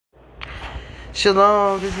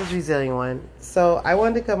Shalom, this is Resilient One. So I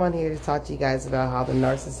wanted to come on here to talk to you guys about how the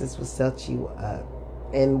narcissist will set you up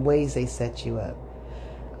and ways they set you up.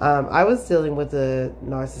 I was dealing with a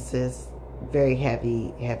narcissist, very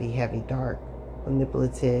heavy, dark,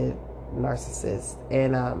 manipulative narcissist.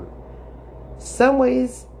 And some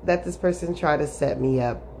ways that this person tried to set me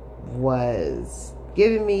up was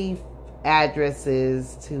giving me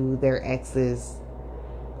addresses to their exes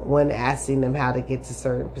when asking them how to get to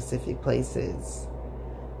certain specific places.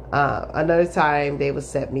 Another time they would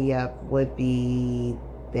set me up would be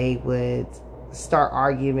they would start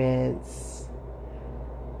arguments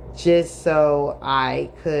just so I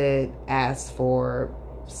could ask for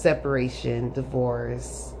separation,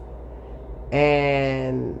 divorce.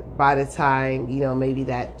 And by the time, maybe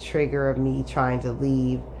that trigger of me trying to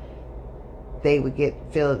leave, they would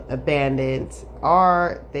feel abandoned,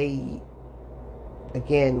 or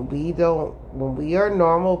again, when we are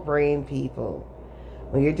normal brain people,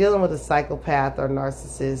 when you're dealing with a psychopath or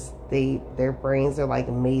narcissist, their brains are like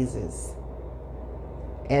mazes.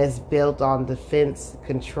 And it's built on defense,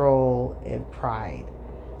 control, and pride.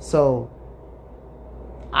 So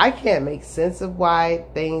I can't make sense of why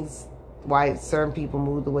certain people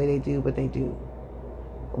move the way they do, but they do.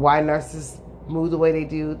 Why narcissists move the way they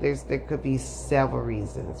do, there could be several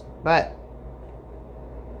reasons. But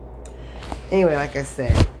anyway, like I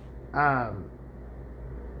said, I'm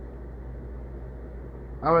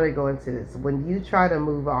going to go into this. When you try to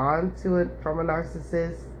move on from a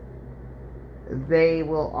narcissist, they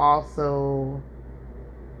will also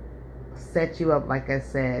set you up, like I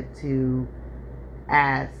said, to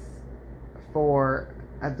ask for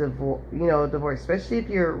a divorce, especially if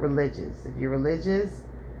you're religious. If you're religious,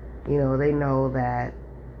 they know that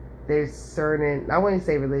there's certain, I wouldn't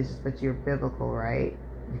say religious, but you're biblical, right?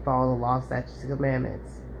 You follow the law, statutes, and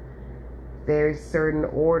commandments. There's certain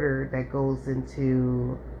order that goes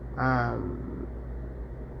into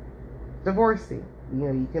divorcing. A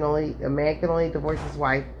man can only divorce his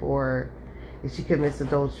wife if she commits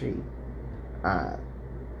adultery.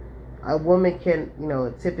 A woman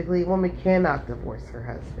typically a woman cannot divorce her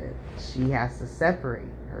husband. She has to separate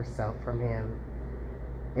herself from him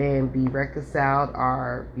and be reconciled,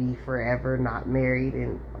 or be forever not married,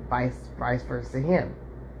 and vice versa him,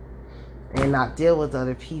 and not deal with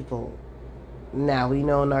other people. Now, we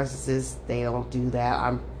know narcissists, they don't do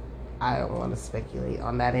that. I don't want to speculate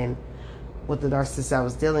on that end with the narcissist I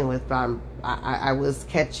was dealing with, but I was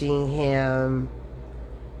catching him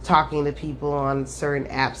talking to people on certain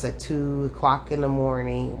apps at 2 o'clock in the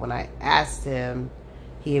morning. When I asked him,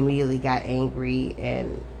 he immediately got angry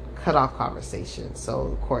and cut off conversation. So,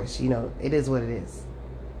 of course, it is what it is.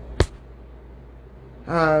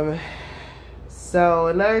 So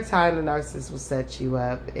another time the narcissist will set you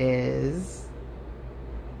up is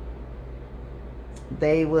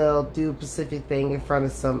they will do a specific thing in front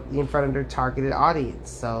of their targeted audience.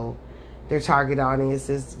 So their target audience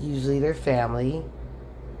is usually their family,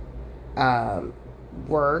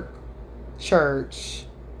 work, church,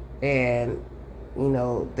 and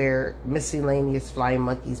they're miscellaneous flying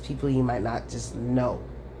monkeys, people you might not just know.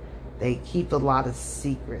 They keep a lot of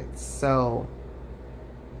secrets. So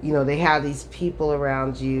they have these people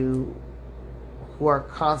around you who are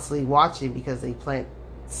constantly watching, because they plant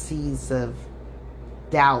seeds of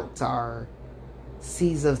doubt or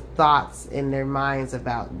seeds of thoughts in their minds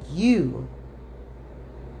about you.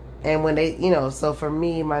 And when they, so for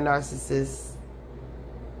me, my narcissist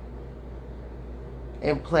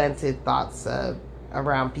implanted thoughts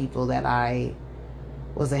around people that I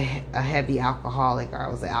was a heavy alcoholic, or I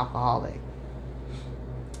was an alcoholic.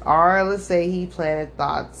 Or let's say he planted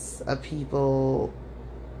thoughts of people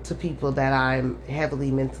that I'm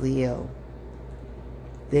heavily mentally ill.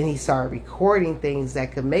 Then he started recording things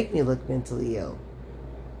that could make me look mentally ill.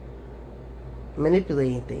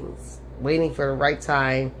 Manipulating things. Waiting for the right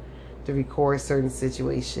time to record certain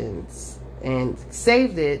situations. And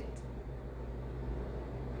saved it.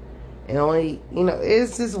 And only,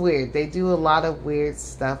 it's just weird. They do a lot of weird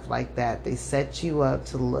stuff like that. They set you up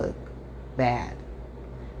to look bad.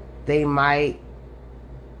 They might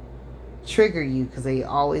trigger you because they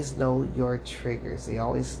always know your triggers. They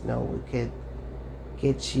always know what could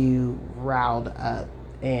get you riled up.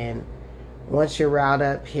 And once you're riled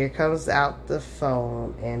up, here comes out the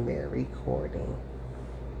phone and they're recording.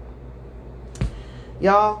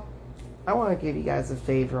 Y'all, I want to give you guys a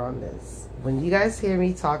favor on this. When you guys hear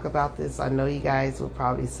me talk about this, I know you guys will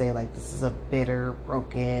probably say, like, this is a bitter,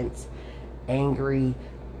 broken, angry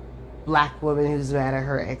black woman who's mad at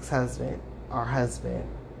her ex-husband or husband.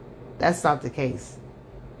 That's not the case.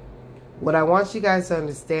 What I want you guys to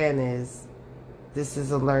understand is this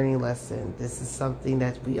is a learning lesson. This is something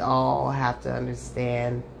that we all have to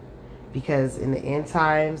understand, because in the end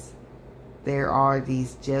times, there are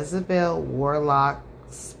these Jezebel warlock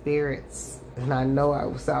spirits. And I know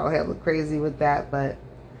I sound hella crazy with that, but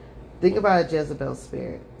think about a Jezebel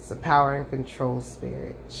spirit. It's a power and control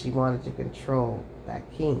spirit. She wanted to control that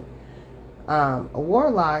king. A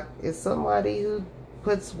warlock is somebody who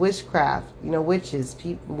puts witchcraft, witches,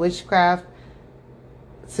 witchcraft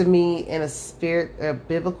to me in a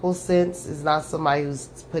biblical sense is not somebody who's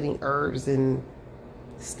putting herbs and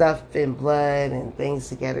stuff and blood and things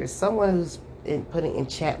together. Someone who's putting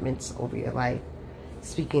enchantments over your life,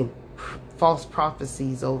 speaking false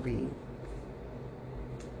prophecies over you.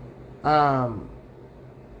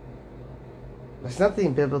 There's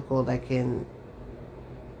nothing biblical that can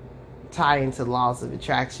tie into laws of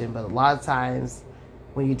attraction, but a lot of times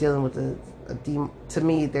when you're dealing with to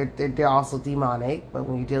me, they're also demonic. But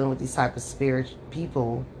when you're dealing with these type of spirit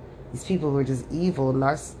people, these people who are just evil,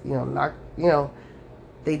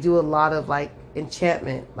 they do a lot of like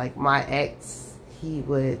enchantment. Like my ex, he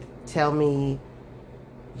would tell me,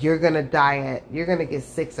 you're gonna get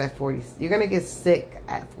sick at 40. You're gonna get sick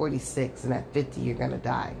at 46, and at 50, you're gonna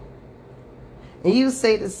die. And he would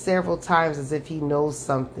say this several times as if he knows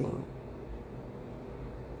something.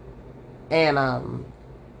 And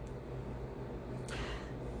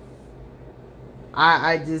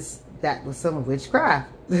I just, that was some witchcraft.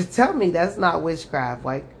 Tell me that's not witchcraft.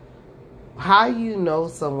 Like, how you know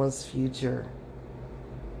someone's future?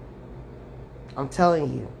 I'm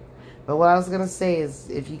telling you. But what I was going to say is,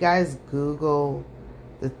 if you guys Google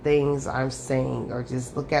the things I'm saying, or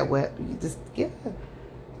just look at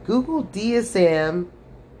Google DSM,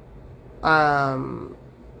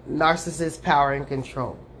 narcissist power and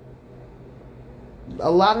control. A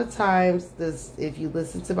lot of times, if you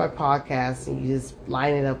listen to my podcast and you just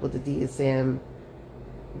line it up with the DSM,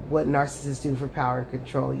 what narcissists do for power and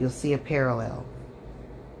control, you'll see a parallel.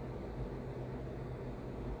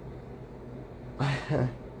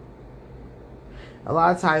 A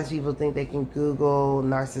lot of times people think they can Google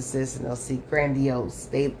narcissists and they'll see grandiose.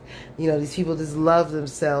 These people just love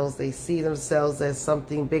themselves. They see themselves as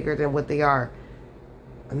something bigger than what they are.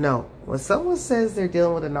 No. When someone says they're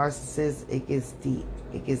dealing with a narcissist, it gets deep.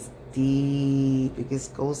 It gets deep. It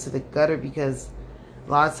goes to the gutter, because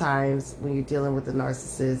a lot of times when you're dealing with a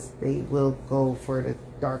narcissist, they will go for the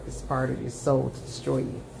darkest part of your soul to destroy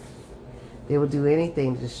you. They will do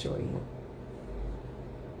anything to destroy you.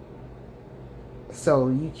 So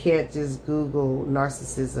you can't just Google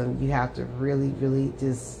narcissism. You have to really, really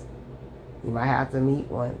you might have to meet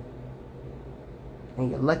one.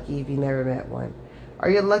 And you're lucky if you never met one. Or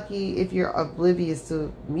you're lucky if you're oblivious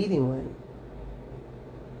to meeting one.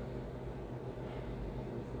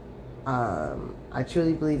 I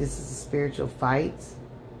truly believe this is a spiritual fight.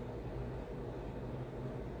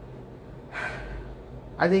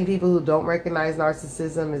 I think people who don't recognize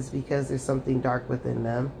narcissism is because there's something dark within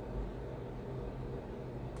them.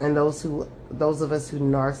 And those of us who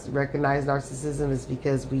recognize narcissism is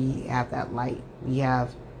because we have that light. We have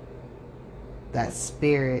that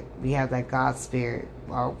spirit. We have that God spirit.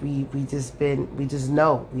 Or we just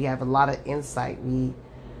know. We have a lot of insight. We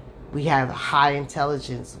have high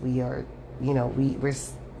intelligence. We are,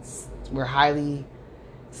 we're highly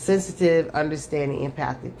sensitive, understanding,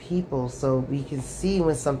 empathic people. So we can see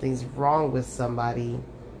when something's wrong with somebody.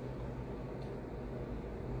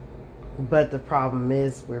 But the problem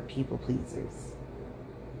is, we're people pleasers.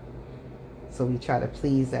 So we try to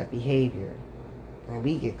please that behavior, and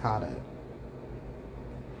we get caught up.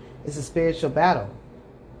 It's a spiritual battle.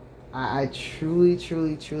 I truly,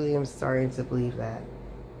 truly, truly am starting to believe that.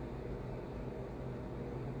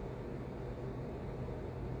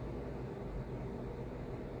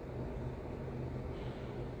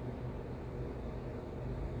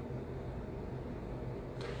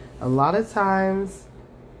 A lot of times,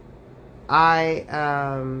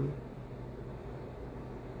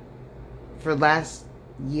 for last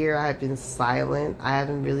year, I've been silent. I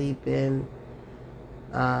haven't really been,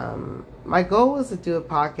 my goal was to do a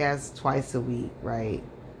podcast twice a week, right?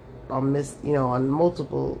 On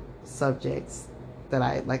multiple subjects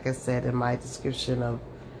that like I said in my description of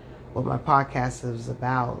what my podcast is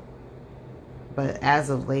about. But as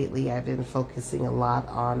of lately, I've been focusing a lot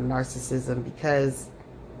on narcissism, because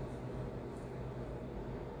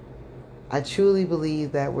I truly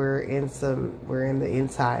believe that we're in the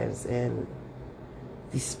end times, and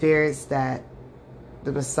the spirits that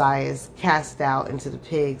the Messiahs cast out into the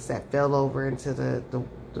pigs that fell over into the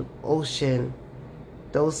ocean,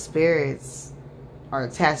 those spirits are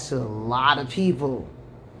attached to a lot of people.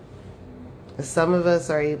 Some of us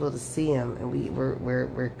are able to see them, and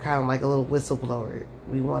we're kind of like a little whistleblower.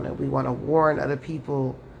 We wanna warn other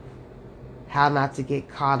people how not to get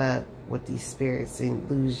caught up with these spirits and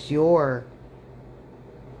lose your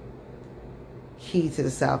key to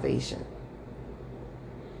the salvation.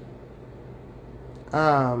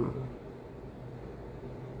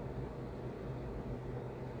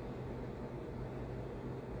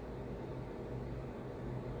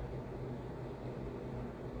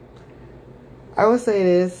 I would say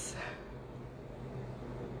this.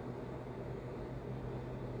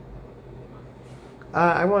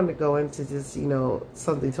 I wanted to go into just,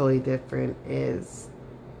 something totally different is,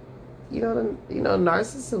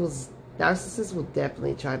 narcissists will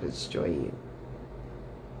definitely try to destroy you.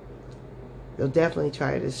 They'll definitely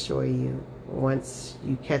try to destroy you once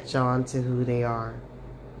you catch on to who they are.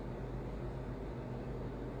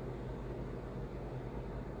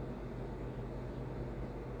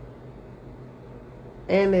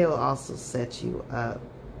 And they'll also set you up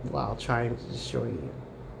while trying to destroy you.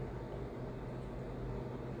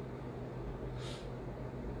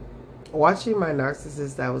 Watching my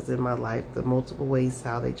narcissist that was in my life, the multiple ways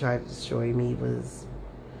how they tried to destroy me was...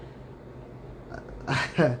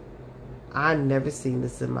 I've never seen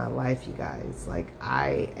this in my life, you guys.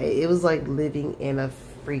 It was like living in a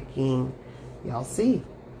freaking... Y'all see,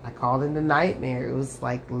 I called it a nightmare. It was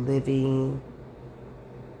like living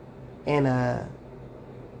in a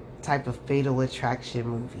type of Fatal Attraction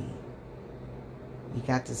movie. You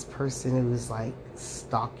got this person who's like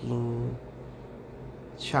stalking,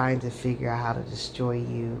 trying to figure out how to destroy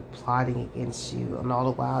you, plotting against you, and all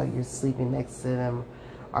the while you're sleeping next to them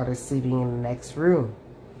or they're sleeping in the next room.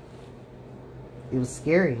 It was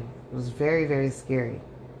scary. It was very, very scary.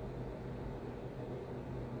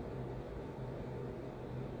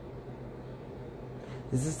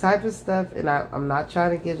 This is type of stuff, and I'm not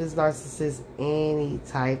trying to give this narcissist any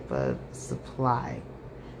type of supply.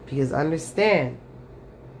 Because understand,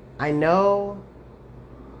 I know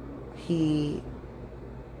he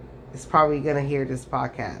is probably going to hear this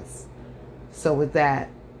podcast. So with that,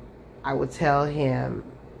 I would tell him,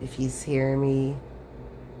 if he's hearing me,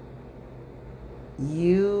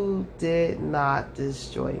 you did not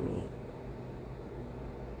destroy me.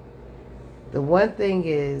 The one thing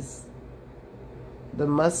is, the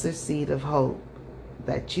mustard seed of hope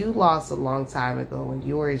that you lost a long time ago when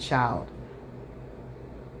you were a child,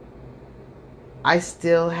 I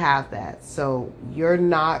still have that. So you're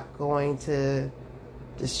not going to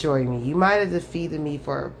destroy me. You might have defeated me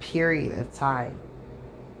for a period of time,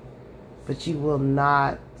 but you will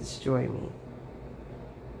not destroy me.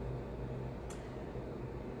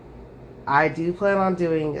 I do plan on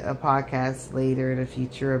doing a podcast later in the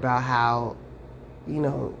future about how,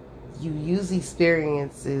 you use these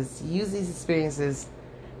experiences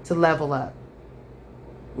to level up.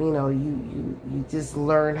 You just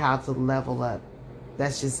learn how to level up.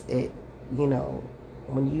 That's just it.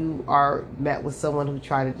 When you are met with someone who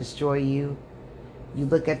tried to destroy you, you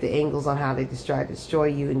look at the angles on how they try to destroy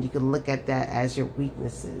you, and you can look at that as your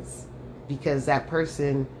weaknesses, because that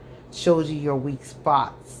person shows you your weak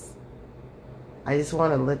spots. I just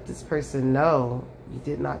want to let this person know you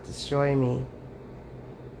did not destroy me.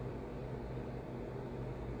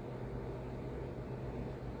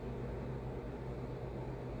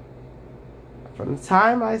 From the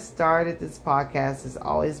time I started this podcast, it's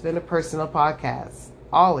always been a personal podcast.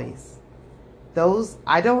 Always.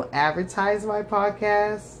 I don't advertise my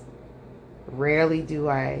podcast. Rarely do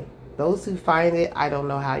I. Those who find it, I don't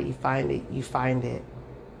know how you find it. You find it.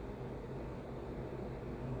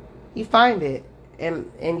 You find it.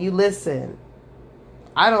 And you listen.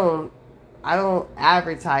 I don't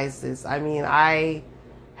advertise this. I mean, I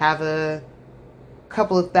have a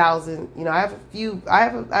couple of thousand, I have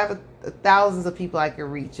thousands of people I could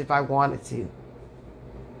reach if I wanted to.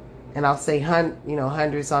 And I'll say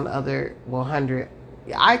hundreds on other, 100.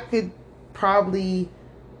 I could probably,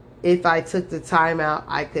 if I took the time out,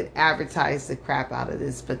 I could advertise the crap out of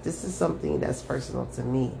this, but this is something that's personal to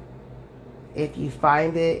me. If you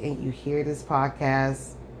find it and you hear this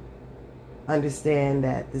podcast, understand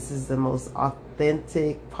that this is the most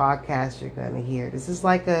authentic podcast you're going to hear. This is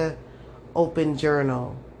like a open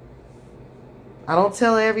journal. I don't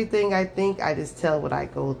tell everything I think. I just tell what I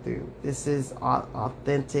go through. This is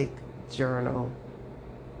authentic journal.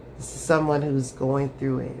 This is someone who's going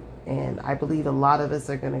through it. And I believe a lot of us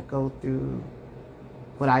are going to go through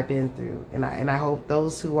what I've been through. And I hope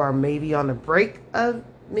those who are maybe on the break of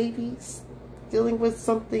maybe dealing with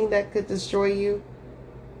something that could destroy you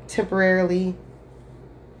temporarily,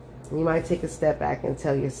 you might take a step back and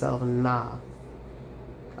tell yourself, nah,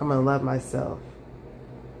 I'm going to love myself.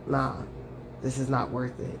 Nah, this is not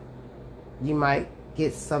worth it. You might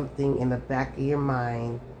get something in the back of your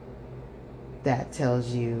mind that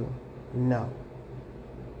tells you, no,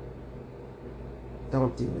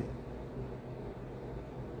 don't do it.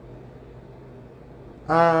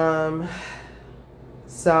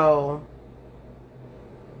 So,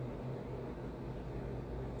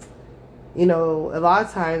 you know, a lot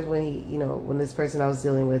of times when when this person I was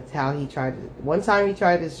dealing with, one time he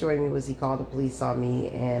tried to destroy me was he called the police on me.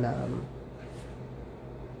 And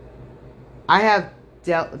I have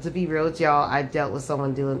to be real with y'all, I dealt with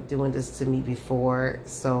someone doing this to me before,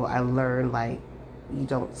 so I learned, like, you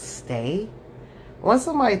don't stay. Once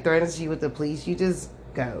somebody threatens you with the police, you just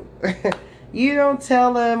go. You don't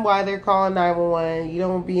tell them why they're calling 911. You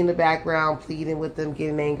don't be in the background pleading with them,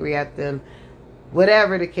 getting angry at them.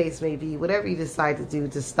 Whatever the case may be, whatever you decide to do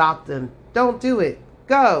to stop them, don't do it.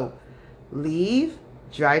 Go. Leave,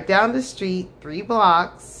 drive down the street 3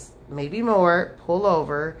 blocks, maybe more, pull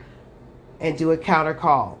over, and do a counter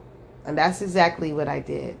call. And that's exactly what I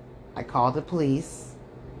did. I called the police.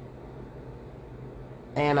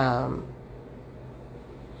 And I'm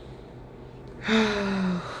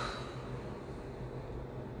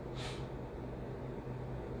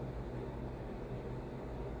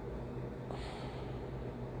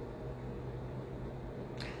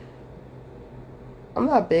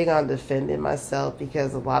not big on defending myself,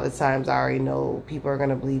 because a lot of times I already know people are going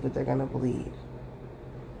to believe what they're going to believe.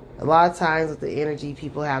 A lot of times with the energy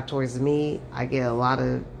people have towards me, I get a lot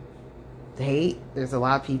of hate. There's a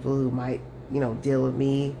lot of people who might, deal with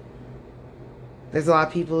me. There's a lot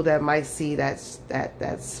of people that might see that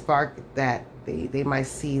spark, that they might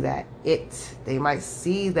see that they might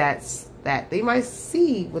see they might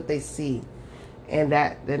see what they see. And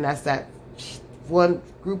that's that one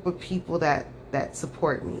group of people that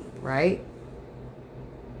support me, right?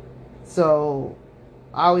 So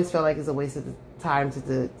I always felt like it's a waste of time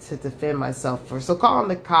to defend myself so calling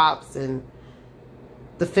the cops and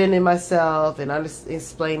defending myself and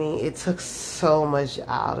explaining, it took so much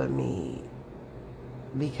out of me,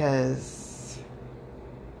 because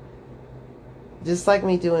just like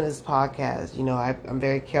me doing this podcast, I'm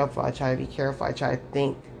very careful. I try to be careful. I try to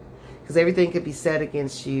think, because everything could be said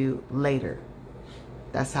against you later.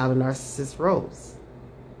 That's how the narcissist rolls.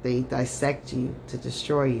 They dissect you to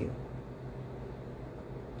destroy you.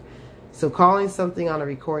 So calling something on a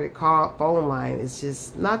recorded phone line is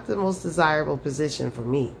just not the most desirable position for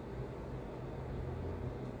me.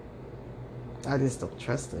 I just don't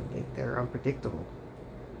trust them. They're unpredictable.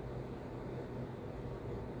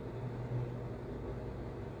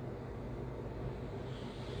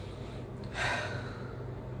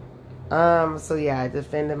 So yeah, I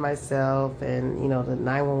defended myself, and the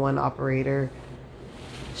 911 operator,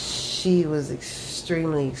 she was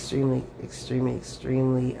extremely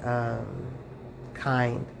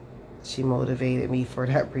kind. She motivated me for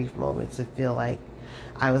that brief moment to feel like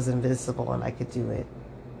I was invincible and I could do it.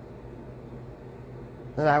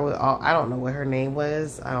 And I don't know what her name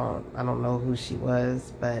was. I don't know who she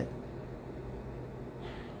was, but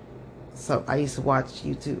so I used to watch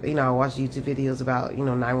YouTube. I watch YouTube videos about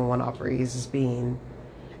 911 operators just being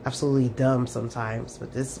absolutely dumb sometimes.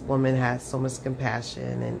 But this woman had so much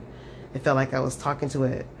compassion, and it felt like I was talking to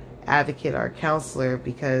an advocate or a counselor,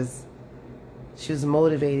 because she was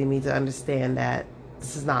motivating me to understand that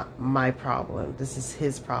this is not my problem. This is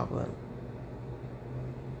his problem.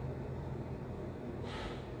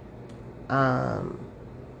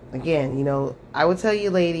 Again, I would tell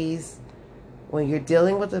you ladies, when you're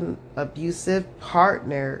dealing with an abusive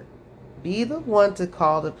partner, be the one to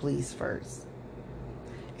call the police first.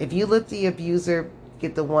 If you let the abuser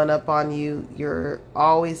get the one up on you, you're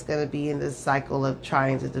always going to be in this cycle of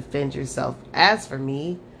trying to defend yourself. As for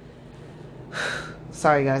me,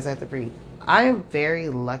 sorry guys, I have to breathe. I am very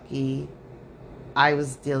lucky I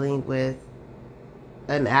was dealing with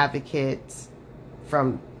an advocate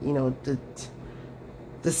from,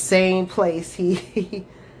 the same place he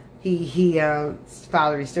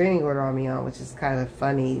filed a restraining order on me on, which is kind of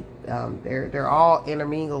funny. They're all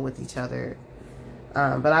intermingled with each other.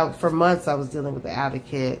 But for months I was dealing with the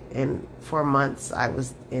advocate, and for months I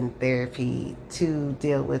was in therapy to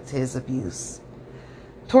deal with his abuse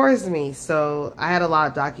towards me. So I had a lot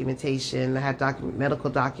of documentation. I had medical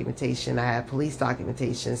documentation. I had police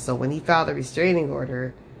documentation. So when he filed a restraining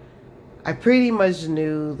order, I pretty much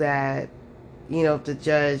knew that, if the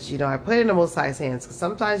judge, I put it in the Most High's hands, because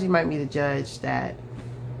sometimes you might meet a judge that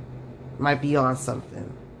might be on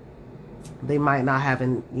something. They might not have,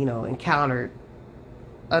 encountered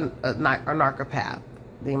a narcopath.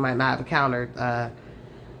 They might not have encountered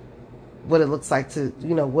what it looks like to,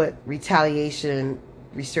 what retaliation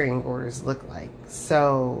restraining orders look like.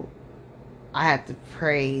 So I had to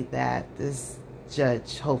pray that this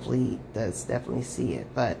judge hopefully does definitely see it.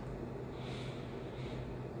 But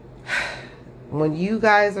when you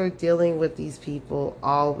guys are dealing with these people,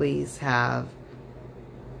 always have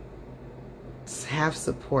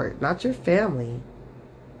support, not your family.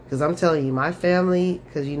 Because I'm telling you, my family,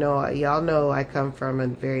 because you know, y'all know I come from a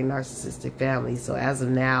very narcissistic family. So as of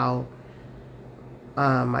now,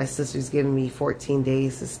 my sister's giving me 14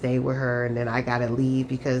 days to stay with her, and then I gotta leave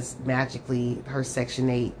because magically her Section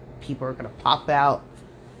 8 people are gonna pop out,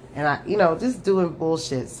 and I, you know, just doing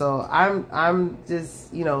bullshit. So I'm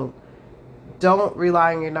just, you know, don't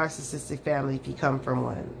rely on your narcissistic family if you come from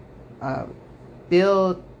one.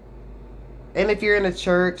 Build, and if you're in a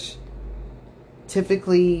church,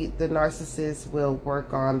 typically the narcissist will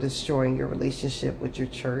work on destroying your relationship with your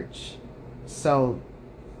church. So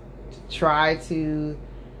try to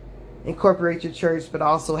incorporate your church, but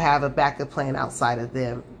also have a backup plan outside of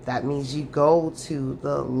them. That means you go to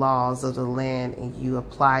the laws of the land and you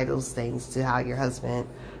apply those things to how your husband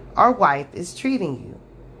or wife is treating you.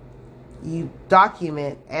 You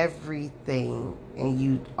document everything, and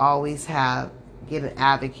you always get an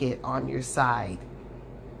advocate on your side,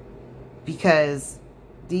 because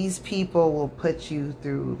these people will put you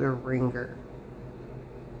through the ringer.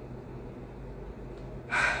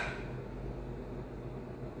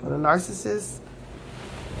 When a narcissist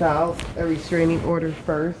files a restraining order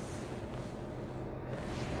first,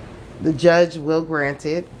 the judge will grant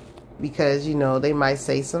it, because, you know, they might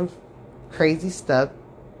say some crazy stuff.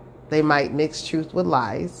 They might mix truth with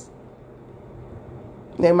lies.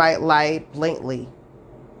 They might lie blatantly.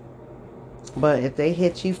 But if they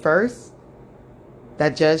hit you first,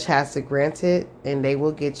 that judge has to grant it, and they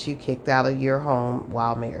will get you kicked out of your home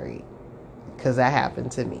while married. Because that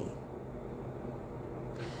happened to me.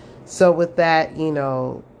 So with that, you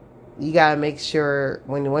know, you got to make sure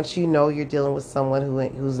once you know you're dealing with someone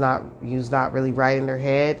who's not really right in their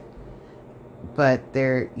head, but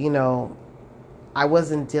they're, you know, I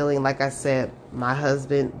wasn't dealing, like I said, my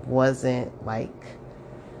husband wasn't like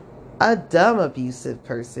a dumb abusive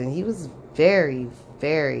person. He was very,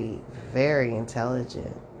 very, very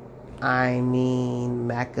intelligent. I mean,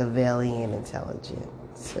 Machiavellian intelligent.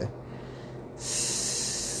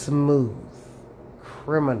 Smooth,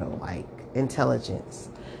 criminal-like intelligence.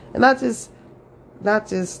 And not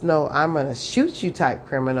just no, I'm gonna shoot you type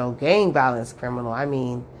criminal, gang violence criminal. I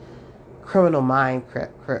mean, criminal mind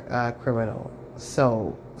criminal.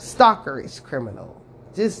 So stalkerish criminal.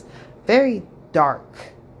 Just very dark.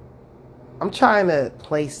 I'm trying to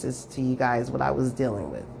place this to you guys, what I was dealing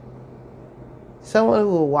with. Someone who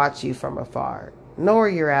will watch you from afar, know where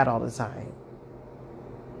you're at all the time.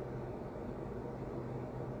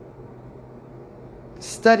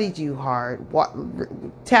 Studied you hard,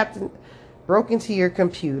 broke into your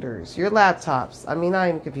computers, your laptops. I mean, not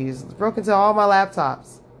even computers. Broke into all my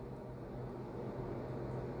laptops.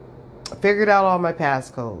 Figured out all my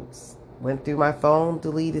passcodes. Went through my phone,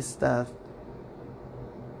 deleted stuff.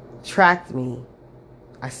 Tracked me.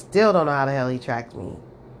 I still don't know how the hell he tracked me.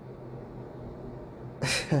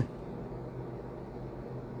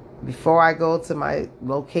 Before I go to my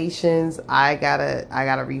locations, I gotta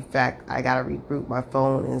reboot my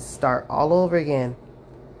phone and start all over again,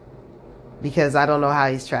 because I don't know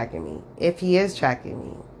how he's tracking me. If he is tracking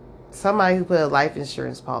me, somebody who put a life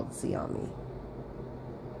insurance policy on me,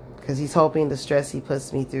 because he's hoping the stress he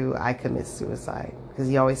puts me through, I commit suicide, because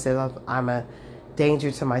he always says I'm a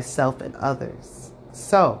danger to myself and others.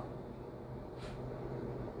 So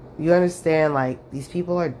you understand, like, these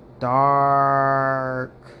people are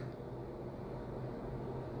dark.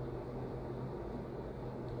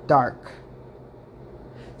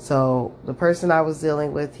 So the person I was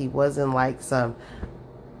dealing with, he wasn't like some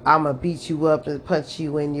I'ma beat you up and punch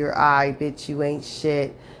you in your eye, bitch, you ain't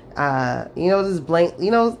shit. You know, this blank,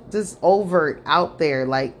 you know, this overt out there,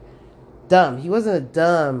 like, dumb. He wasn't a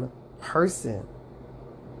dumb person.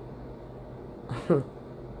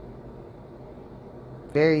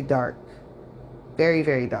 Very dark. Very,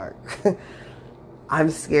 very dark. I'm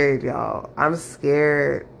scared, y'all. I'm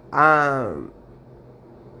scared.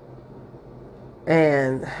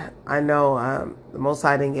 And I know the Most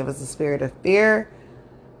High didn't give us a spirit of fear,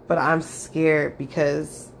 but I'm scared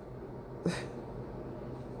because,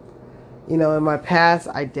 you know, in my past,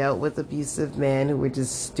 I dealt with abusive men who were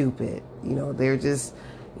just stupid. You know, they're just,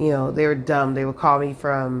 you know, they were dumb. They would call me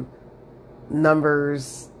from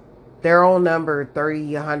numbers, their own number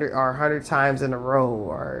 30, 100, or 100 times in a row,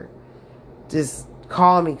 or just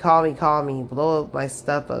call me, blow up my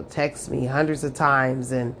stuff up, text me hundreds of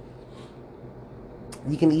times, and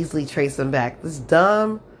You can easily trace them back. This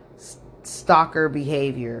dumb stalker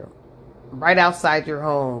behavior right outside your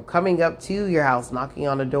home, coming up to your house, knocking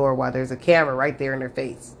on the door while there's a camera right there in their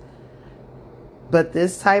face. But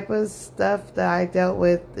this type of stuff that I dealt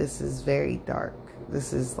with, this is very dark.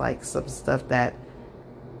 This is like some stuff that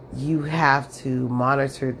you have to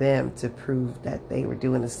monitor them to prove that they were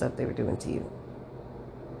doing the stuff they were doing to you.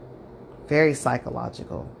 Very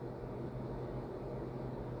psychological.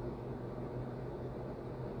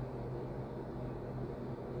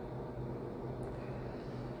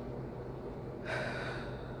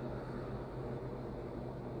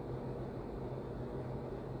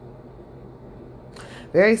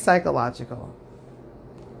 Very psychological.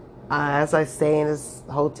 As I stay in this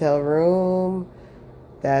hotel room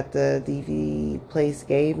that the DV place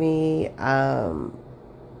gave me, part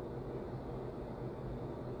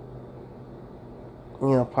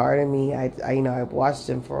of me, I watched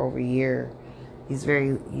him for over a year. He's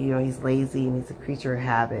very, he's lazy and he's a creature of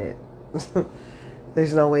habit.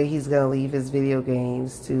 There's no way he's gonna leave his video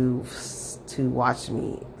games to watch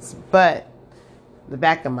me. But the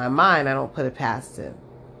back of my mind, I don't put it past him.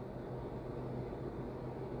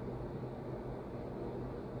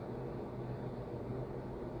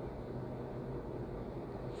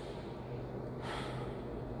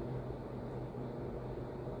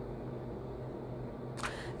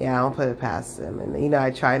 Yeah, I don't put it past him. And, I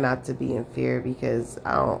try not to be in fear because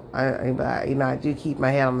I do keep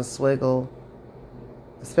my head on the swivel.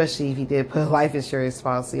 Especially if he did put a life insurance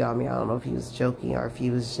policy on me. I don't know if he was joking or if he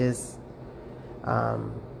was just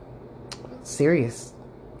serious.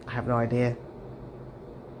 I have no idea.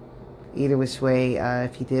 Either which way,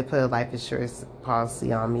 if he did put a life insurance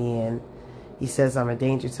policy on me and he says I'm a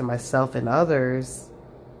danger to myself and others,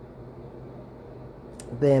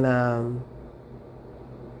 then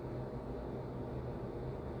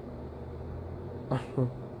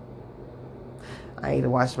I need to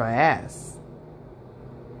wash my ass.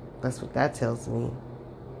 That's what that tells me.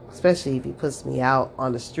 Especially if he puts me out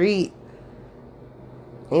on the street.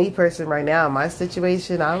 Any person right now in my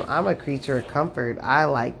situation, I'm a creature of comfort. I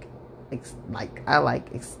like my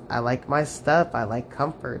stuff. I like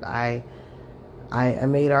comfort. I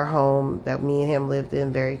made our home that me and him lived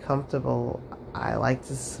in very comfortable. I like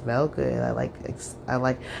to smell good. I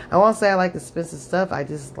won't say I like expensive stuff. I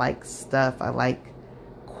just like stuff. I like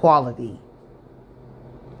quality.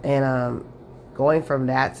 And going from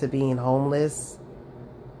that to being homeless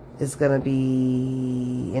is going to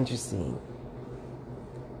be interesting.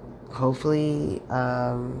 Hopefully,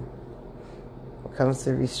 when it comes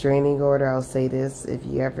to restraining order, I'll say this: if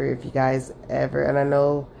you guys ever, and I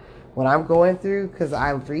know what I'm going through because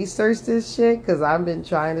I've researched this shit because I've been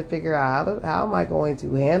trying to figure out how am I going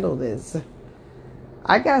to handle this.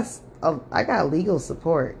 I got legal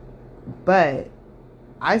support, but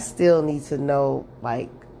I still need to know, like,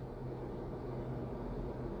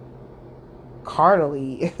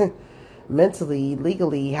 carnally, mentally,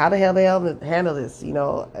 legally, how the hell they handle this.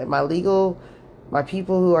 My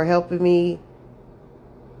people who are helping me,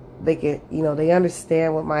 they can, they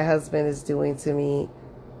understand what my husband is doing to me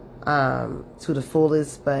to the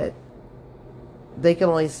fullest, but they can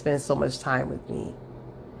only spend so much time with me.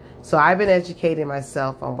 So I've been educating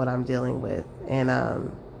myself on what I'm dealing with, and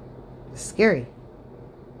it's scary.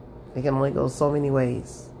 It can only go so many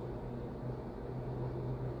ways.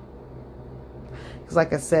 Because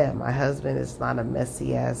like I said, my husband is not a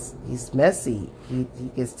messy ass. He's messy. He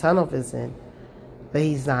gets tunnel vision, but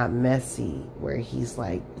he's not messy where he's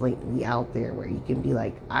like blatantly out there where you can be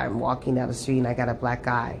like, I'm walking down the street and I got a black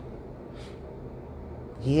eye.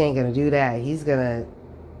 He ain't gonna do that. He's gonna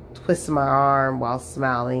twist my arm while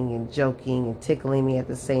smiling and joking and tickling me at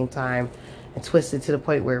the same time, and twist it to the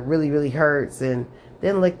point where it really, really hurts, and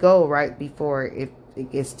then let go right before it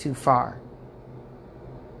gets too far.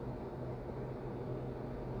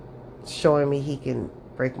 Showing me he can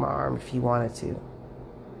break my arm if he wanted to.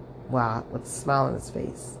 Wow, with a smile on his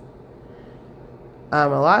face. A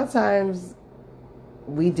lot of times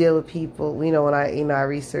we deal with people, when I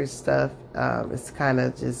research stuff, it's kind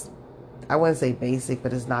of just, I wouldn't say basic,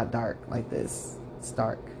 but it's not dark like this. It's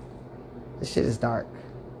dark. This shit is dark.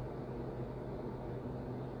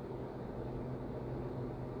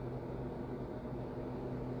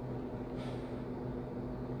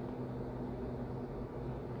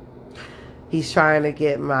 He's trying to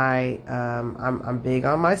get my, I'm big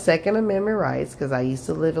on my Second Amendment rights because I used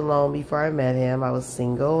to live alone before I met him. I was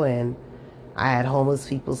single and I had homeless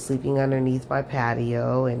people sleeping underneath my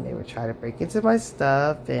patio and they were trying to break into my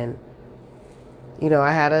stuff. And,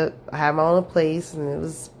 I had my own place and it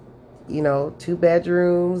was, 2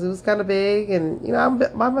 bedrooms. It was kind of big and, I'm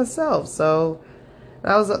by myself. So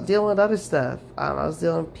And I was dealing with other stuff. I was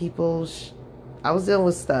dealing with I was dealing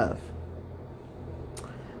with stuff.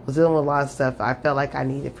 I was dealing with a lot of stuff. I felt like I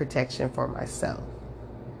needed protection for myself.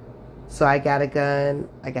 So I got a gun.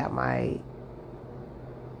 I got my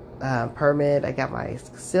permit. I got my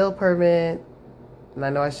concealed permit. And I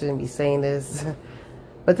know I shouldn't be saying this.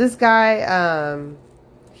 But this guy,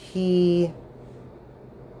 he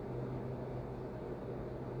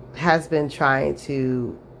has been trying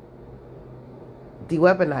to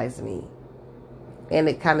de-weaponize me. And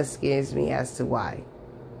it kind of scares me as to why.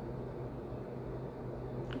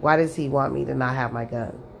 Why does he want me to not have my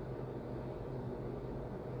gun?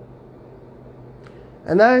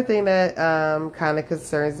 Another thing that kind of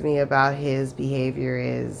concerns me about his behavior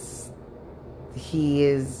is he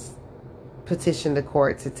is petitioned the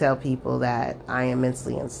court to tell people that I am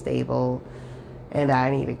mentally unstable and that I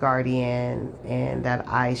need a guardian and that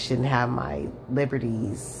I shouldn't have my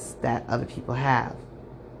liberties that other people have.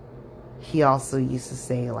 He also used to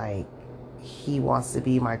say, like, he wants to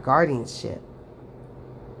be my guardianship.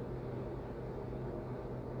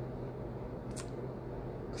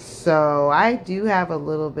 So I do have a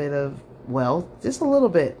little bit of wealth, just a little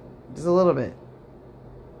bit,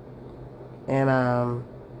 and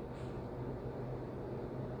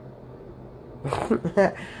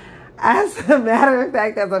as a matter of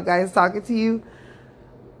fact, as I'm guys talking to you,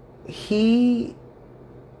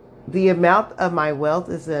 the amount of my wealth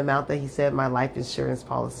is the amount that he said my life insurance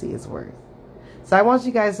policy is worth. So I want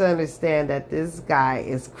you guys to understand that this guy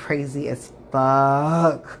is crazy as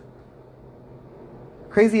fuck.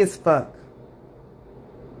 Crazy as fuck.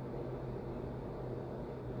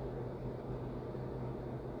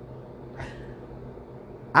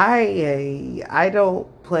 I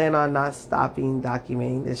don't plan on not stopping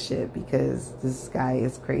documenting this shit because this guy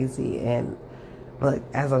is crazy. And look,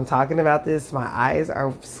 as I'm talking about this, my eyes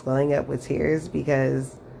are swelling up with tears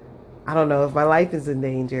because I don't know if my life is in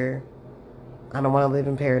danger. I don't want to live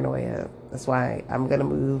in paranoia. That's why I'm going to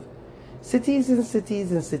move cities and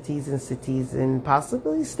cities and cities and cities and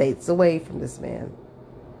possibly states away from this man.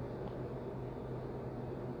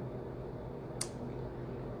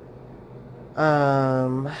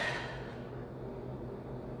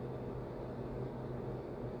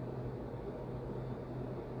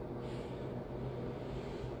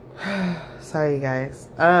 Sorry, guys.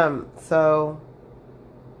 So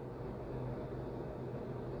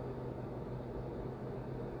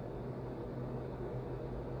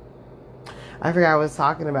I forgot what I was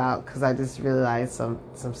talking about because I just realized some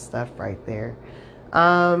stuff right there.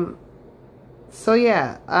 So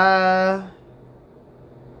yeah,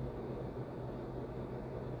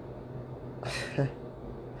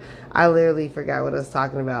 I literally forgot what I was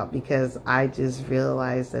talking about because I just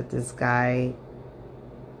realized that this guy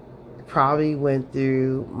probably went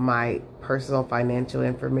through my personal financial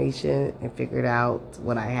information and figured out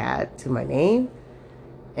what I had to my name.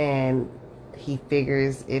 And he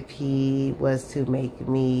figures if he was to make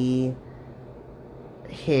me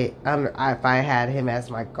if I had him as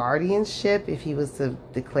my guardianship, if he was to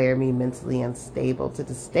declare me mentally unstable to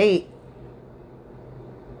the state,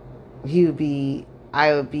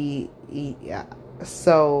 I would be, yeah.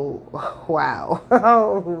 So, wow.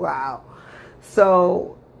 Oh, wow.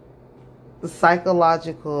 So, the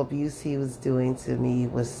psychological abuse he was doing to me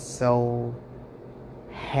was so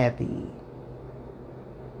heavy.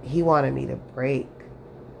 He wanted me to break.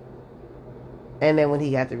 And then when he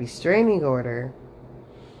got the restraining order,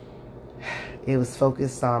 it was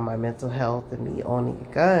focused on my mental health and me owning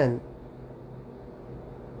a gun.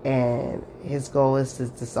 And his goal is to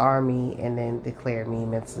disarm me and then declare me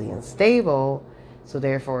mentally unstable. So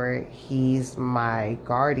therefore, he's my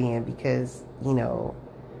guardian because, you know,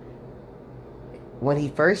 when he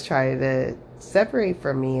first tried to separate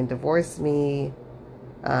from me and divorce me,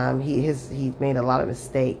 he made a lot of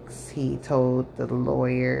mistakes. He told me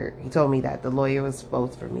that the lawyer was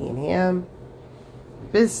both for me and him.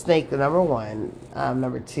 This snake, number one.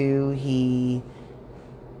 Number two, he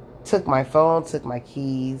took my phone, took my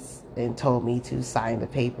keys, and told me to sign the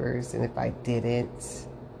papers. And if I didn't,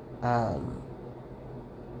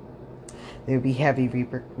 there'd be heavy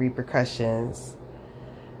repercussions.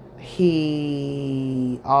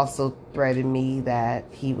 He also threatened me that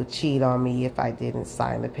he would cheat on me if I didn't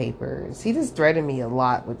sign the papers. He just threatened me a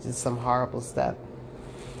lot with just some horrible stuff.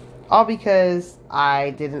 All because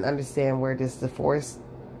I didn't understand where this divorce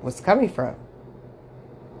was coming from.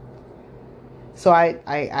 So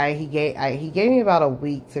he gave me about a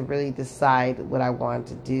week to really decide what I wanted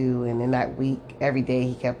to do. And in that week, every day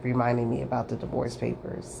he kept reminding me about the divorce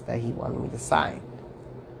papers that he wanted me to sign.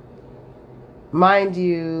 Mind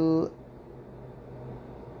you,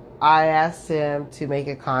 I asked him to make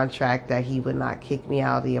a contract that he would not kick me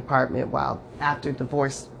out of the apartment while after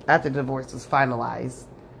divorce was finalized.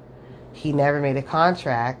 He never made a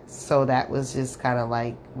contract, so that was just kind of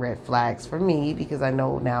like red flags for me, because I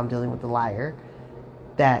know now I'm dealing with a liar,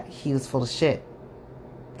 that he was full of shit.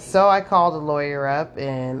 So I called a lawyer up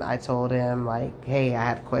and I told him, like, hey, I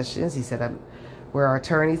had questions. He said, we're our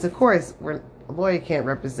attorneys. Of course, a lawyer can't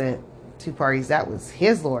represent two parties. That was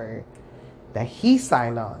his lawyer that he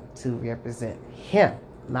signed on to represent him,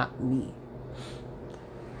 not me.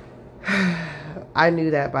 I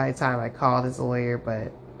knew that by the time I called his lawyer,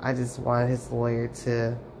 but I just wanted his lawyer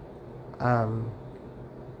to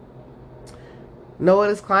know what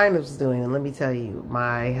his client was doing. And let me tell you,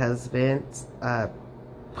 my husband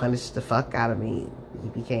punished the fuck out of me. He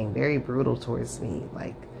became very brutal towards me.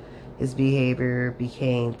 Like, his behavior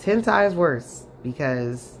became 10 times worse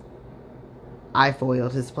because I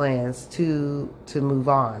foiled his plans to move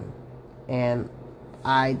on. And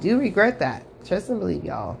I do regret that. Trust and believe,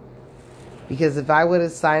 y'all. Because if I would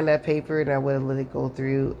have signed that paper and I would have let it go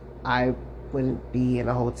through, I wouldn't be in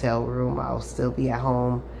a hotel room. I would still be at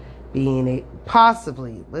home being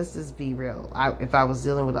possibly, let's just be real. If I was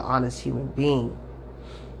dealing with an honest human being,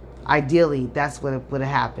 ideally, that's what would have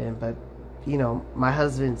happened. But, you know, my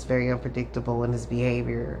husband's very unpredictable in his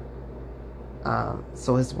behavior.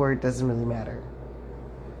 So his word doesn't really matter.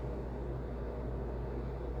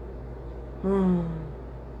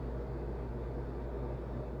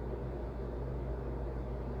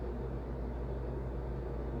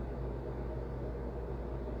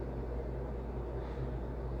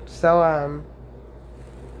 So, I'm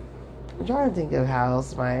trying to think of how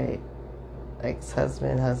else my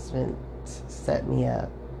husband set me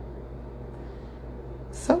up.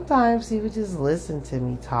 Sometimes he would just listen to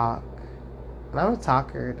me talk. And I'm a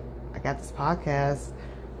talker. I got this podcast.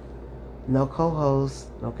 No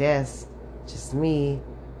co-host, no guest, just me.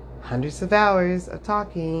 Hundreds of hours of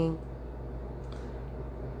talking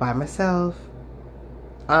by myself.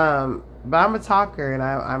 But I'm a talker, and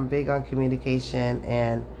I'm big on communication.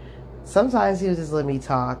 And sometimes he would just let me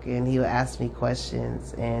talk, and he would ask me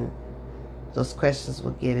questions, and those questions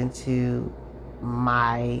would get into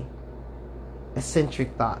my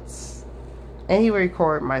eccentric thoughts. And he would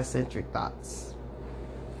record my eccentric thoughts.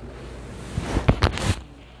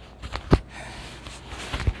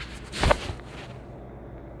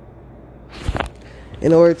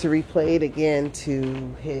 In order to replay it again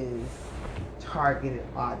to his targeted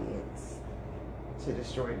audience to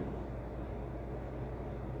destroy me.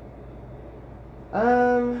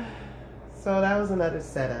 So that was another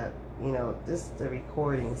setup. You know, the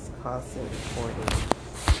recordings, constant recordings.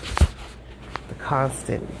 The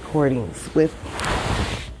constant recordings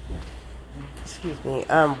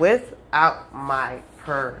without my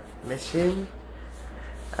permission.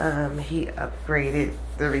 He upgraded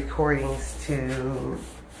the recordings to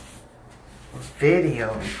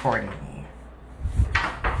video recording.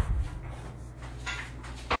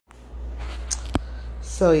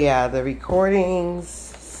 So yeah, the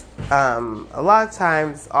recordings, a lot of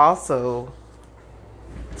times also,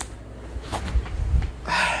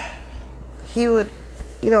 he would,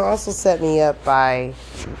 also set me up by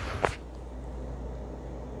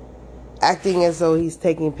acting as though he's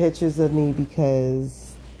taking pictures of me,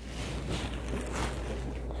 because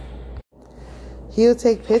he'll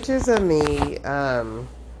take pictures of me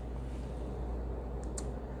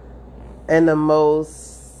in the most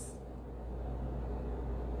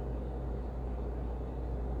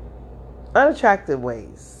unattractive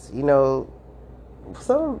ways. I'm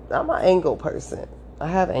an angle person. I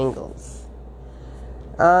have angles.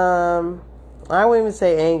 I wouldn't even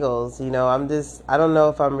say angles. I don't know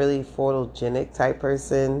if I'm really photogenic type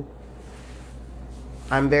person.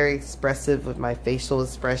 I'm very expressive with my facial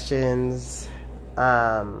expressions.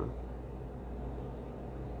 I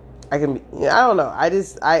don't know. I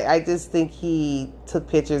just think he took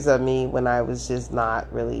pictures of me when I was just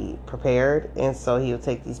not really prepared. And so he would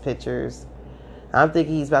take these pictures. I'm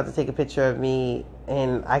thinking he's about to take a picture of me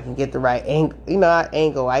and I can get the right angle, not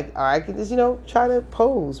angle. I can just, try to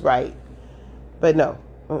pose right. But no.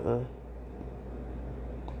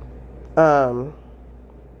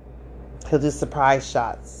 He'll do surprise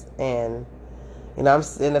shots. And, I'm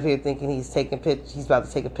sitting up here thinking he's about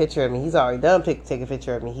to take a picture of me. He's already done take a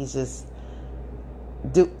picture of me. He's just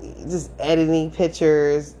editing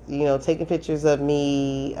pictures, taking pictures of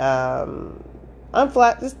me.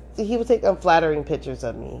 He would take unflattering pictures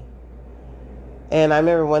of me. And I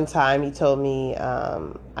remember one time he told me,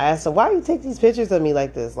 I asked him, why do you take these pictures of me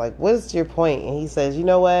like this? Like, what is your point? And he says, you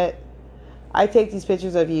know what? I take these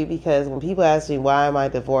pictures of you because when people ask me why am I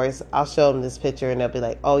divorced, I'll show them this picture and they'll be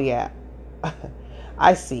like, oh yeah,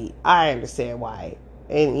 I see. I understand why.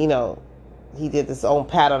 And, you know, he did this own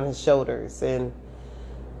pat on his shoulders and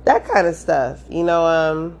that kind of stuff. You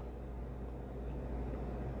know,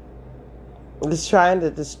 just trying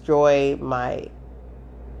to destroy me.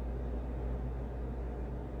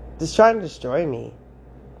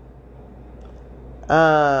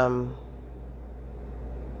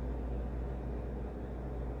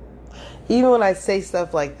 Even when I say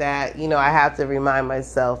stuff like that, you know, I have to remind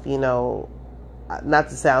myself, you know, not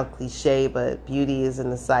to sound cliche, but beauty is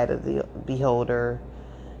in the sight of the beholder.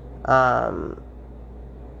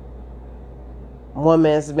 One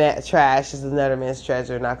man's trash is another man's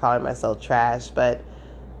treasure. Not calling myself trash, but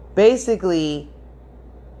basically,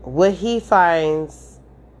 what he finds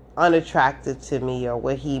unattractive to me or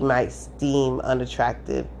what he might deem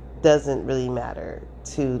unattractive doesn't really matter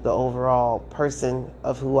to the overall person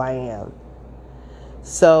of who I am.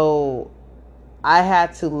 So I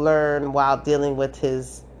had to learn while dealing with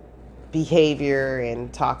his behavior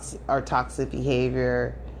and toxic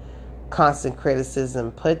behavior, constant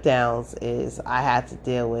criticism, put downs, is I had to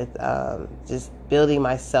deal with just building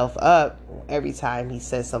myself up every time he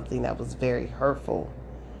said something that was very hurtful.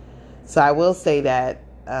 So I will say that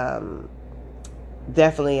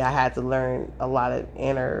definitely I had to learn a lot of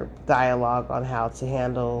inner dialogue on how to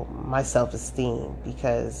handle my self-esteem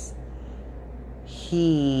because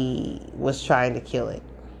he was trying to kill it.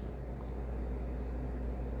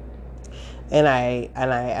 And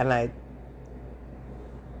I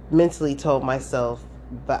mentally told myself,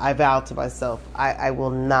 but I vowed to myself, I will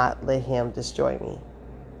not let him destroy me.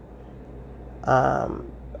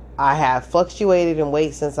 I have fluctuated in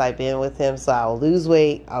weight since I've been with him, so I'll lose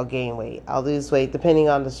weight, I'll gain weight. I'll lose weight depending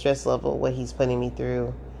on the stress level, what he's putting me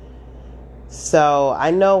through. So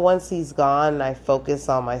I know once he's gone and I focus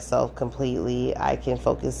on myself completely, I can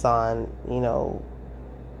focus on, you know,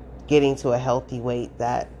 getting to a healthy weight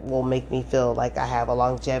that will make me feel like I have a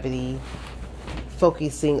longevity,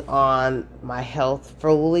 focusing on my health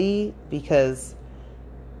fully, because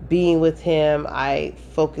being with him, I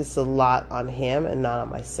focus a lot on him and not on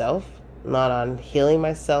myself, not on healing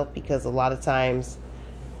myself, because a lot of times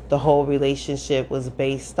the whole relationship was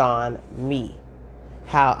based on me,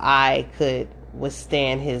 how I could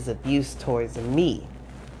withstand his abuse towards me.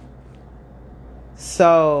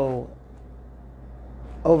 So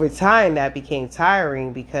over time that became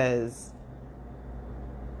tiring because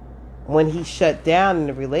when he shut down in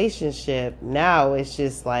the relationship, now it's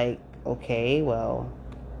just like, okay, well,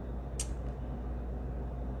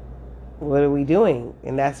 what are we doing?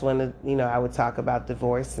 And that's when, you know, I would talk about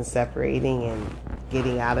divorce and separating and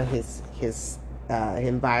getting out of his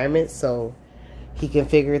environment so he can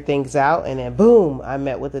figure things out. And then boom, I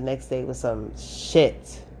met with the next day with some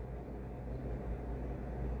shit.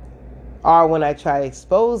 Or when I try to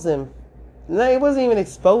expose him, no, it wasn't even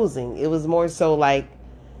exposing. It was more so like,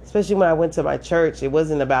 especially when I went to my church, it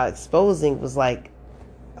wasn't about exposing. It was like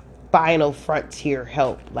final frontier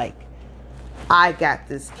help. Like, I got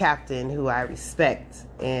this captain who I respect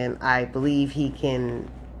and I believe he can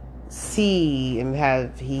see and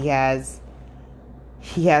he has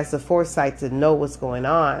the foresight to know what's going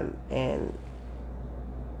on, and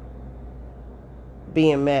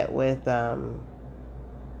being met with him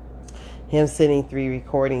sending 3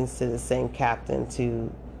 recordings to the same captain to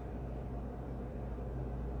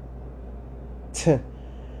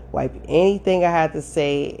wipe anything I had to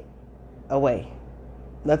say away.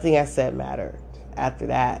 Nothing I said mattered after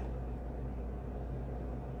that.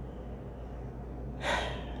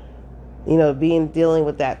 You know, dealing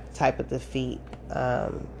with that type of defeat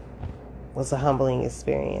was a humbling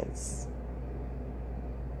experience.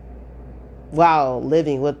 While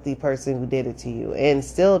living with the person who did it to you and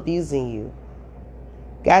still abusing you,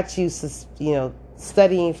 got you, you know,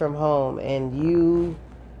 studying from home, and you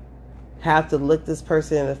have to look this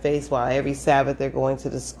person in the face while every Sabbath they're going to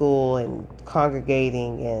the school and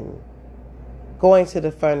congregating and going to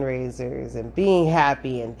the fundraisers and being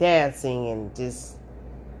happy and dancing, and just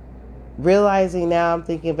realizing now, I'm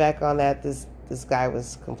thinking back on that, this guy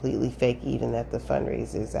was completely fake even at the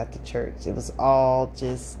fundraisers at the church. It was all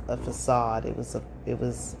just a facade. It was a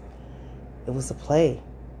play.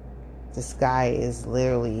 This guy is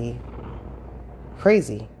literally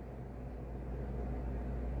crazy.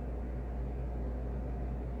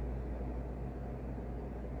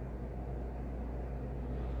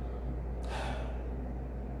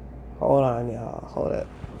 Hold on, y'all. Hold up.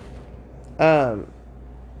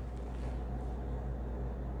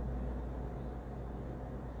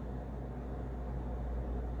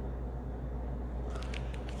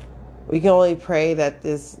 We can only pray that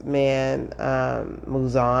this man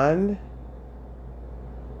moves on,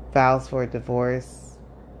 files for a divorce,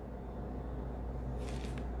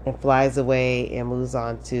 and flies away and moves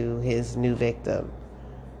on to his new victim.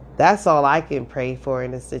 That's all I can pray for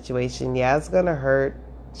in this situation. Yeah, it's going to hurt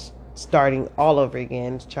starting all over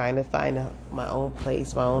again, trying to find my own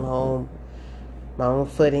place, my own home, my own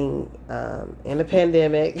footing in a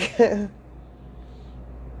pandemic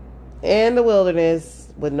in the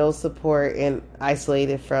wilderness with no support and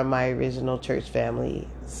isolated from my original church family.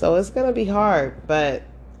 So it's going to be hard, but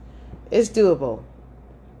it's doable.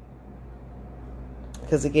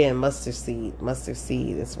 Because again, mustard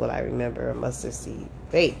seed is what I remember, mustard seed,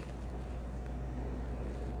 faith.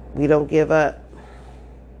 We don't give up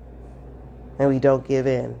and we don't give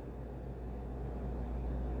in.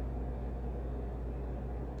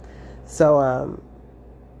 So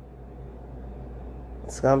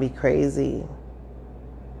it's going to be crazy.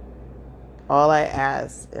 All I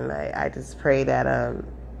ask, and I just pray that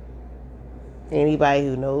anybody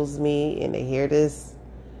who knows me and they hear this,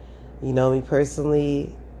 you know me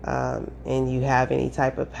personally, and you have any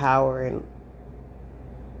type of power, and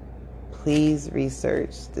please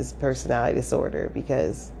research this personality disorder,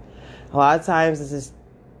 because a lot of times this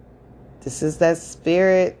is that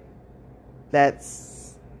spirit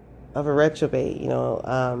that's of a reprobate.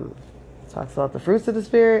 Talks about the fruits of the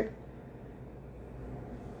spirit.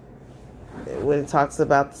 When it talks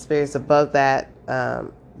about the spirits above that,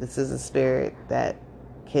 this is a spirit that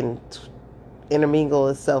can intermingle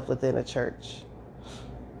itself within a church.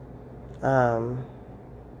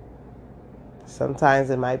 Sometimes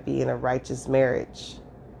it might be in a righteous marriage.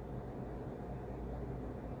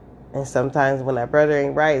 And sometimes when that brother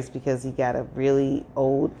ain't right, it's because he got a really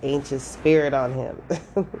old, ancient spirit on him.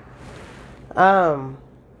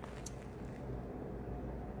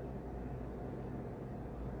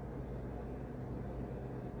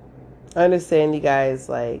 I understand you guys,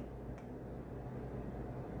 like,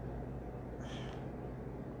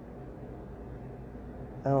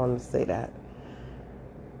 I don't want to say that.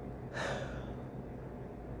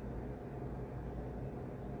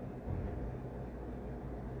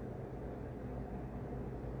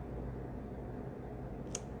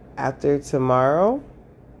 After tomorrow.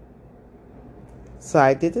 So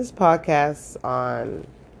I did this podcast on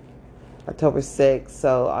October 6th.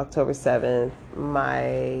 So October 7th,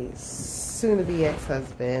 my soon-to-be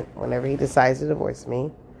ex-husband, whenever he decides to divorce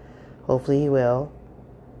me, hopefully he will,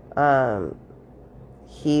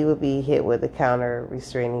 he will be hit with a counter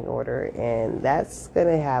restraining order, and that's going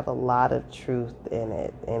to have a lot of truth in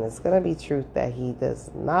it, and it's going to be truth that he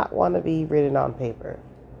does not want to be written on paper.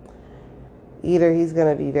 Either he's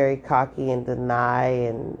going to be very cocky and deny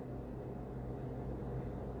and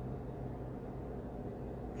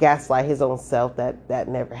gaslight his own self that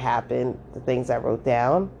never happened, the things I wrote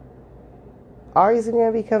down, or he's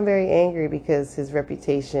going to become very angry because his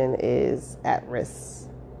reputation is at risk.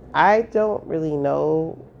 I don't really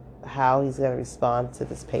know how he's going to respond to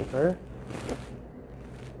this paper.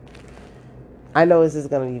 I know this is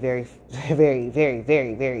going to be very, very, very,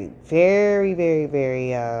 very, very, very, very,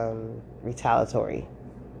 very retaliatory.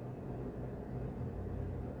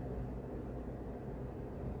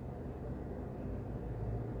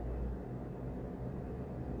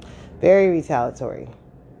 Very retaliatory.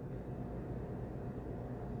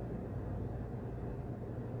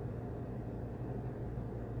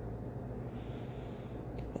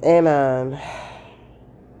 And I'm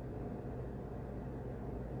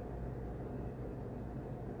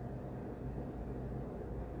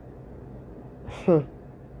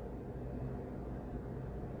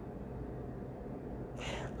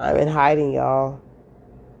in hiding, y'all,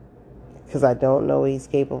 because I don't know what he's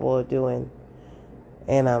capable of doing.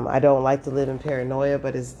 And I don't like to live in paranoia,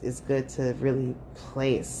 but it's good to really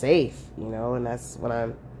play it safe, and that's what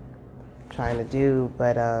I'm trying to do.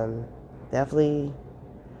 But definitely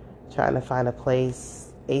trying to find a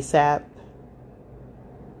place ASAP.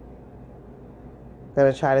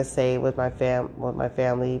 Gonna try to stay with my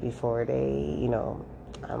family before they,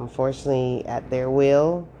 unfortunately at their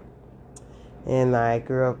will. And I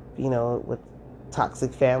grew up, with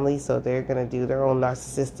toxic family, so they're gonna do their own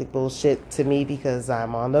narcissistic bullshit to me because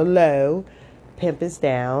I'm on the low, pimp is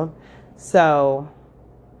down. So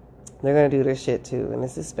they're gonna do their shit too, and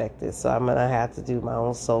it's expected. So I'm gonna have to do my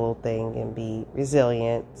own solo thing and be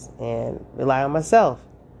resilient and rely on myself.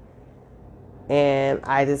 And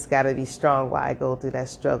I just gotta be strong while I go through that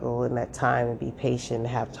struggle and that time, and be patient and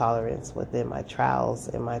have tolerance within my trials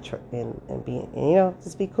and my and be,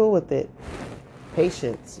 just be cool with it.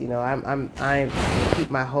 Patience, I'm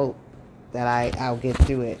keep my hope that I'll get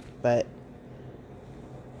through it, but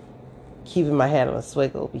keeping my head on a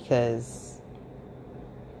swiggle because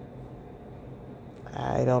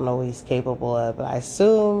I don't know what he's capable of. But I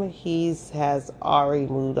assume has already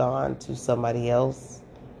moved on to somebody else.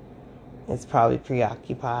 It's probably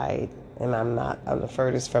preoccupied, and I'm the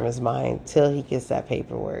furthest from his mind till he gets that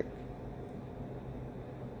paperwork.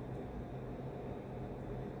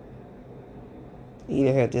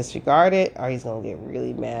 Either he'll disregard it or he's going to get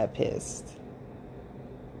really mad pissed.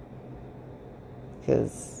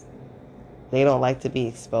 Because they don't like to be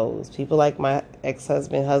exposed. People like my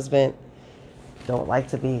husband don't like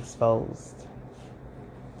to be exposed.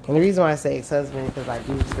 And the reason why I say ex-husband is because I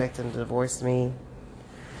do expect him to divorce me.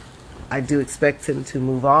 I do expect him to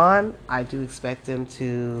move on. I do expect him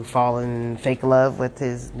to fall in fake love with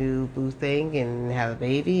his new boo thing and have a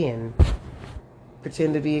baby and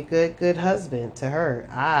pretend to be a good husband to her.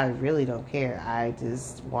 I really don't care. I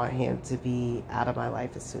just want him to be out of my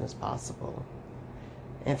life as soon as possible.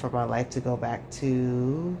 And for my life to go back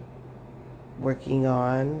to working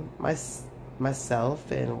on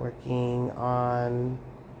myself and working on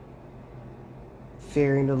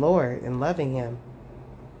fearing the Lord and loving him.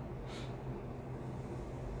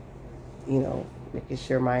 You know, making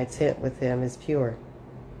sure my intent with him is pure.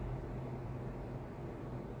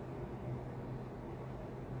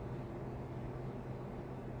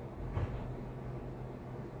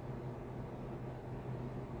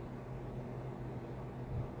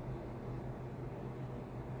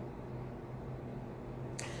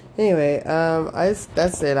 Anyway,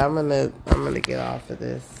 that's it. I'm gonna get off of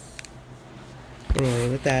this. Anyway,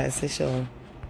 with that, it's a show.